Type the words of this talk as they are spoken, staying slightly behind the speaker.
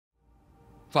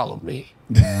Follow me.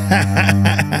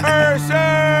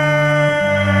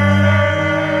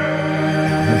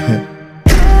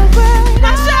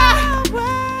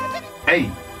 Hey,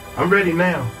 I'm ready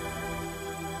now.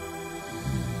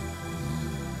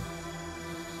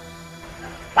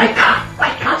 Wake up,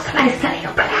 somebody's setting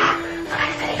up a trap.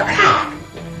 Somebody's setting up a trap.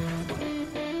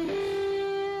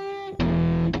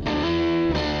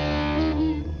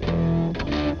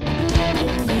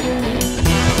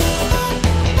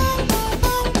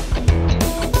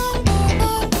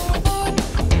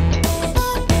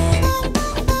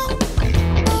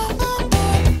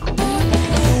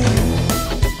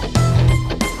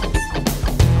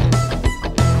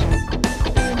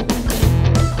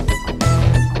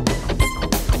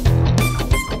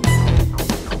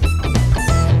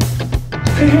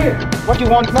 Here. What do you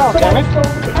want now, damn it?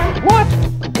 What?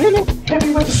 Really? Hit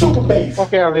me with the super bass.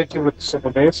 Okay, I'll hit you with the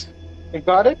super bass. You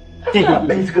got it? That's not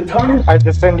bass guitar. I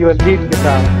just send you a lead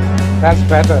guitar. That's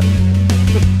better.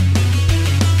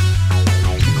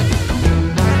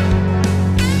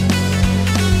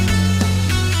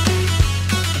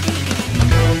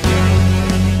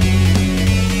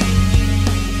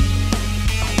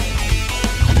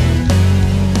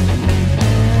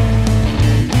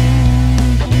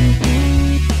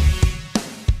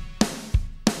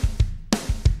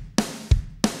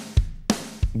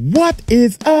 What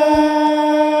is up,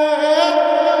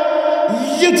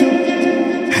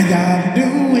 YouTube? How y'all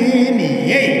doing?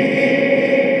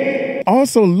 Yeah.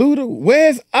 Also, Luda,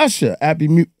 where's Usher?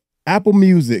 Apple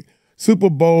Music Super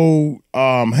Bowl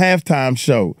halftime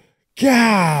show.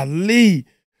 Golly,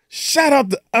 shout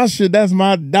out to Usher. That's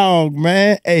my dog,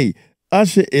 man. Hey,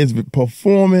 Usher is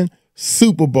performing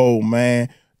Super Bowl, man.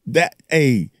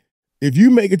 If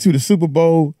you make it to the Super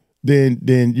Bowl, then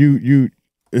you.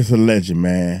 It's a legend,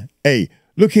 man. Hey,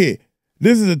 look here.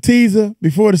 This is a teaser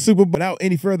before the Super Bowl. Without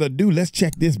any further ado, let's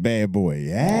check this bad boy.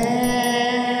 Yeah.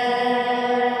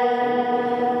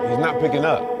 He's not picking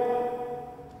up.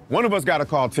 One of us got to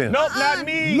call Tim. Nope, not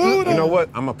me. Luda. You know what?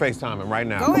 I'm going to FaceTime him right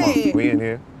now. Go Come ahead. on. We in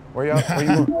here. Where you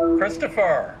going?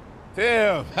 Christopher.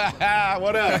 Tim.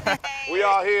 What up? We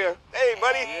all here. Hey,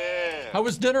 buddy. Yeah. How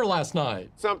was dinner last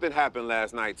night? Something happened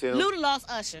last night, Tim. Luda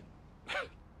lost Usher.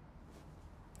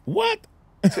 What?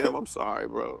 Tim, I'm sorry,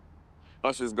 bro.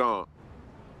 Usher's gone.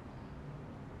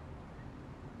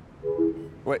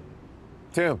 Wait,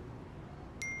 Tim.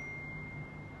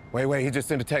 Wait, he just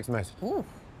sent a text message. Ooh.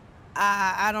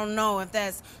 I don't know if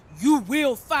that's you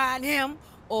will find him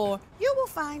or you will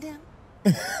find him.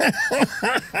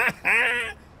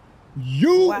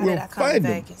 You Why did will I come to find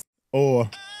him. Vegas?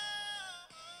 Or,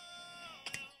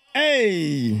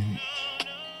 hey,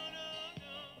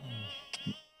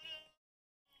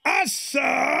 Usher.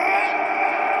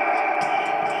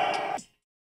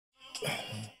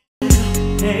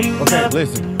 Okay,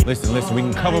 listen. We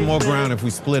can cover more ground if we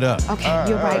split up. Okay,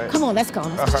 you're right. Come on, let's go.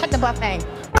 Let's check the buffet.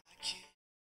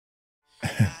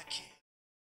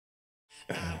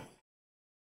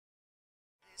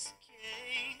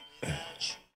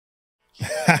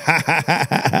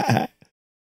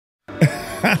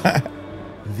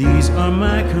 These are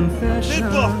my confessions. This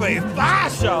buffet is fire,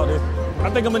 shawty. I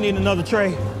think I'm gonna need another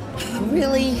tray.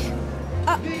 Really?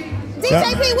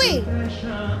 DJ Pee Wee.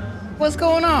 What's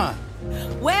going on?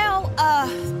 Well,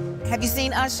 have you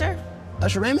seen Usher?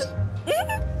 Usher Raymond?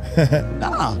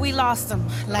 Nah. We lost him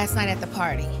last night at the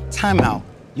party. Time out.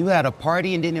 You had a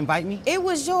party and didn't invite me? It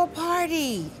was your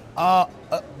party.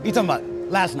 You talking about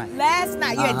last night? Last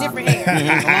night, you had different hair.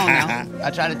 Come on now.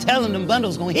 I tried to tell him them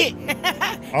bundles gonna hit.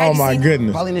 Oh my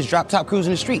goodness. Probably in his drop top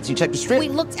cruising the streets. You checked the strip? We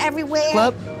looked everywhere.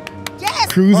 Club?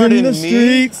 Yes. Cruising in the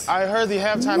streets. I heard the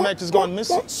halftime act has gone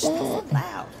missing. So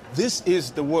loud. This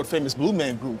is the world famous Blue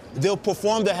Man Group. They'll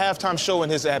perform the halftime show in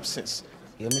his absence.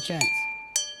 Give him a chance.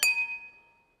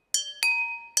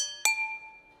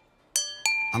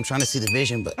 I'm trying to see the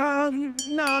vision, but...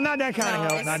 No, not that kind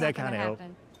of help. Not that kind of help.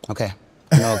 Okay.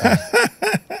 No, okay.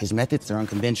 His methods are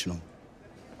unconventional.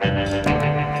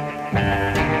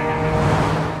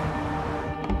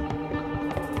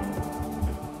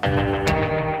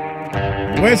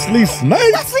 Wesley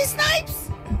Snipes? Wesley Snipes?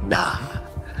 Nah.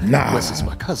 Wes is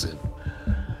my cousin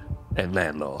and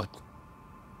landlord.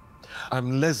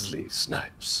 I'm Leslie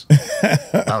Snipes.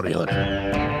 Bounty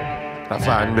hunter. I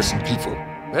find missing people,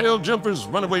 hail jumpers,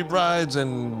 runaway brides,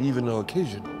 and even an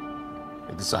occasional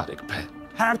exotic pet.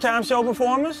 Halftime show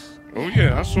performers? Oh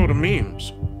yeah, I saw the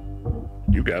memes.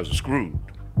 You guys are screwed.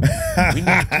 We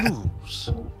need clues.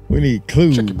 We need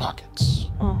clues. Check your pockets.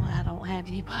 Oh, I don't have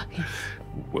any pockets.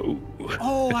 Whoa.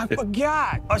 Oh, I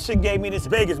forgot. Usher gave me this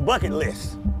Vegas bucket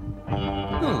list.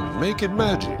 Make it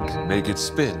magic. Make it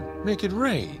spin. Make it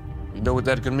rain. You know what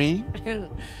that could mean?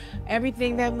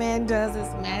 Everything that man does is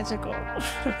magical.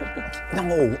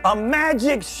 No, a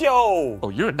magic show. Oh,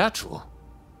 you're a natural.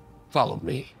 Follow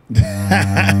me. Usher!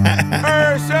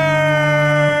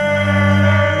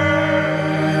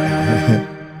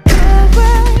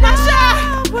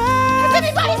 Has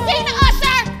anybody seen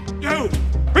Usher? You,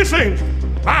 missing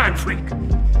mind freak.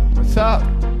 What's up?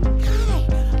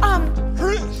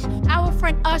 Our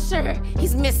friend Usher,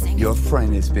 he's missing. Your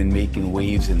friend has been making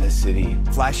waves in the city.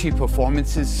 Flashy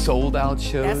performances, sold-out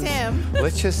shows. That's him.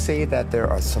 Let's just say that there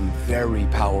are some very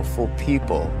powerful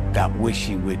people that wish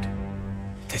he would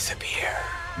disappear.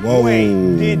 Whoa.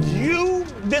 Wait, did you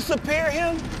disappear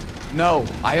him? No,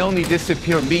 I only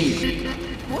disappear me.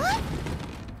 What?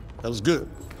 That was good.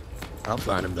 I'll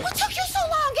find him though. What took you so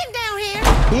long getting down here?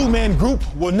 Blue Man Group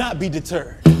will not be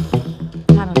deterred.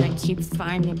 How do they keep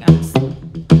finding us?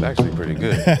 It's actually pretty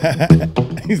good.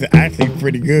 He's actually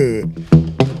pretty good.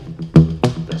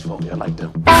 That's funny. I like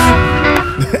them.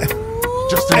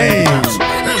 Just Hey.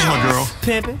 There's my girl.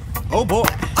 Pimpin'. Oh boy.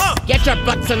 Get your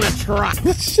butts in the truck.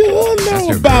 Sure That's know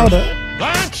your about her.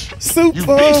 Blanche! Super. You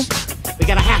beast! We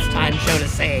got a halftime show to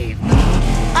save.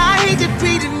 I hate to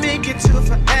be to make it to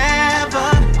forever.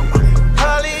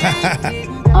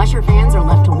 Usher fans are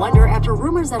left to wonder after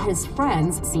rumors that his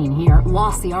friends, seen here,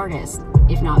 lost the artist.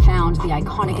 If not found, the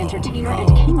iconic entertainer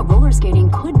and king of roller skating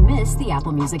could miss the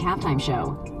Apple Music halftime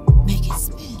show. Make it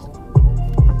spin.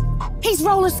 He's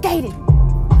roller skating.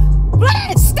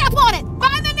 Blanche, step on it.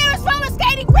 Find the nearest roller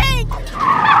skating ring.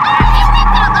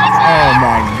 Oh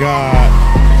my God.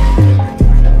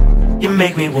 You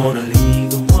make me wanna leave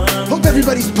the one. Hope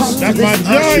everybody's pumped for That's my this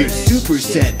joint. Usher super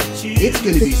set. It's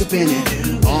gonna be spinning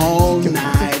all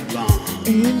night long.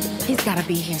 He's gotta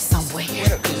be here somewhere. Where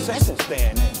the concession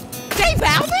stand at? J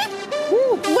Balvin?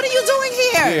 What are you doing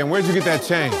here? Yeah, and where'd you get that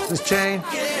chain? This chain?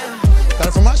 Got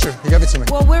it from Usher. He gave it to me.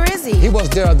 Well, where is he? He was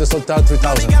there at the Sultan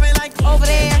 3000. Over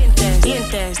there.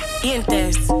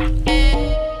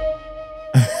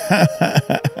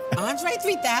 Andre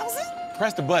 3000?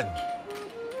 Press the button.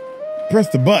 Press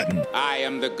the button. I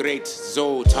am the great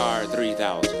Zotar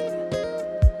 3000.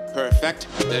 Perfect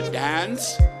the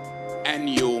dance, and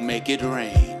you'll make it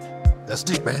rain. That's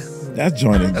deep, man. That's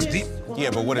joining. That's deep. Yeah,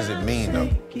 but what does it mean, though?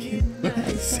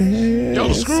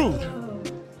 Y'all screwed.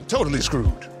 Totally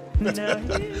screwed.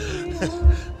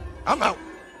 I'm out.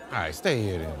 All right, stay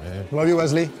here then, man. Love you,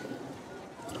 Wesley.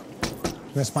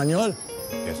 En español.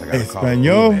 Guess I gotta call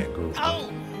Espanol. the Blue Man Group.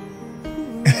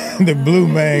 The Blue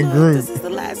Man Group. This is the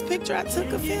last picture I took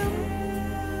of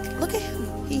him. Look at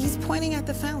him. He's pointing at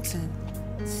the fountain.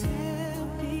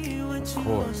 Of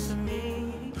course.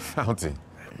 The fountain.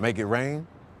 Make it rain?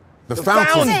 The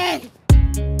fountain.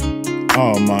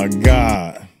 Oh my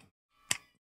God.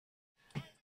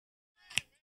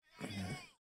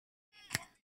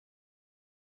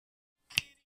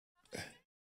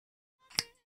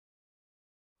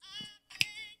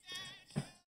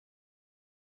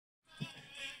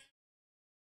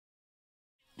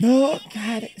 No,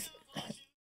 God.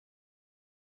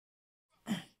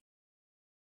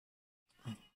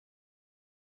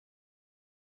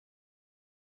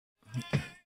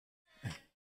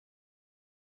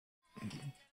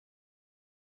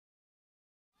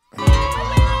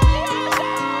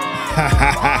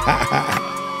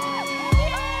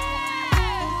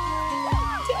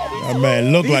 That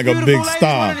man looked like a big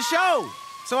star. A show,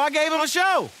 so I gave him a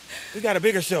show. We got a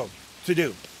bigger show to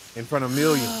do In front of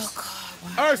millions. Oh, God.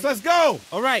 Earth, let's go.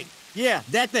 All right. Yeah,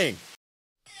 that thing.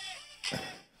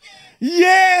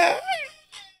 Yeah.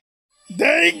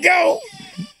 There you go.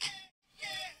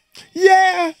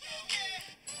 Yeah.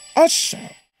 Usher.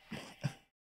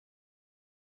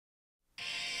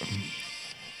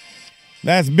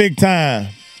 That's big time.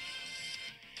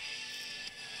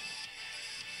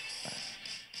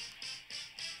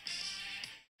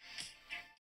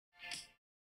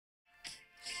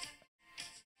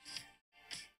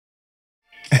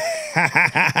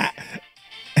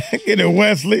 Get it,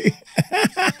 Wesley.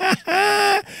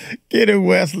 Get it,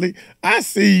 Wesley. I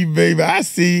see you, baby. I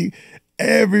see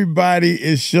everybody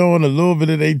is showing a little bit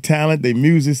of their talent, their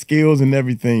music skills and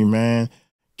everything, man.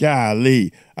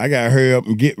 Golly, I got to hurry up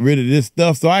and get rid of this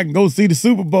stuff so I can go see the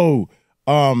Super Bowl.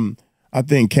 I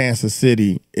think Kansas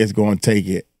City is going to take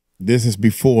it. This is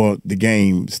before the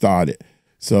game started.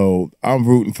 So I'm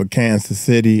rooting for Kansas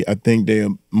City. I think they're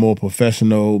a more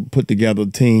professional, put together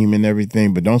team and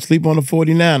everything. But don't sleep on the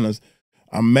 49ers.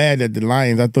 I'm mad at the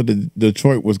Lions. I thought the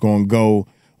Detroit was going to go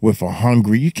with a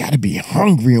hungry. You got to be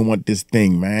hungry and want this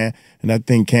thing, man. And I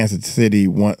think Kansas City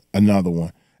want another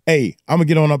one. Hey, I'm going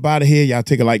to get on up out of here. Y'all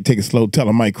take it light, take it slow. Tell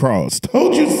them Mike Cross.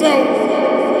 Told you so.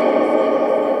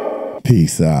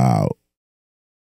 Peace out.